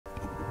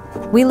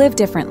We live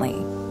differently.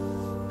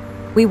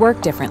 We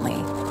work differently.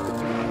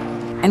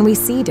 And we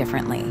see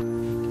differently.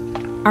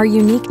 Our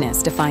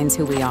uniqueness defines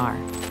who we are.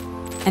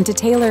 And to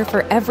tailor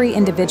for every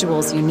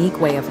individual's unique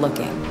way of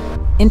looking,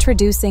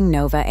 introducing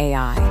Nova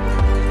AI.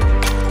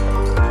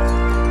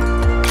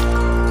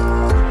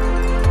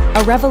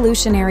 A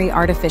revolutionary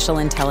artificial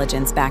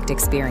intelligence-backed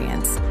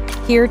experience,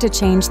 here to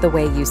change the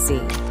way you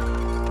see.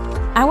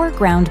 Our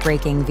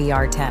groundbreaking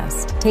VR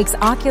test takes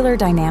ocular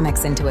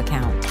dynamics into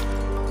account,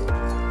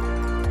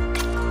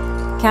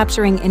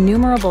 capturing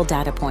innumerable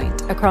data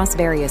points across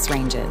various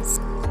ranges.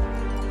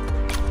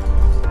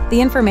 The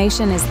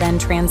information is then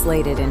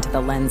translated into the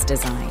lens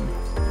design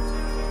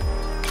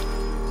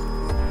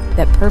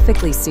that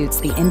perfectly suits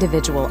the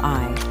individual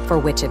eye for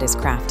which it is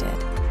crafted.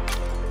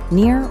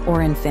 Near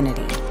or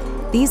infinity,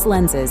 these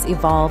lenses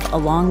evolve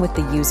along with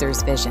the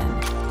user's vision,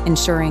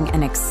 ensuring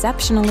an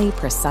exceptionally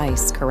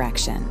precise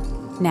correction.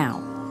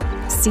 Now,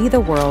 see the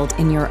world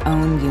in your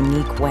own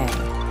unique way.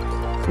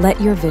 Let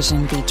your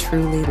vision be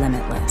truly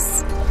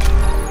limitless.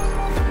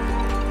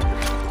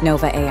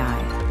 Nova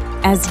AI,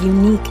 as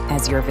unique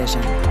as your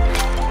vision.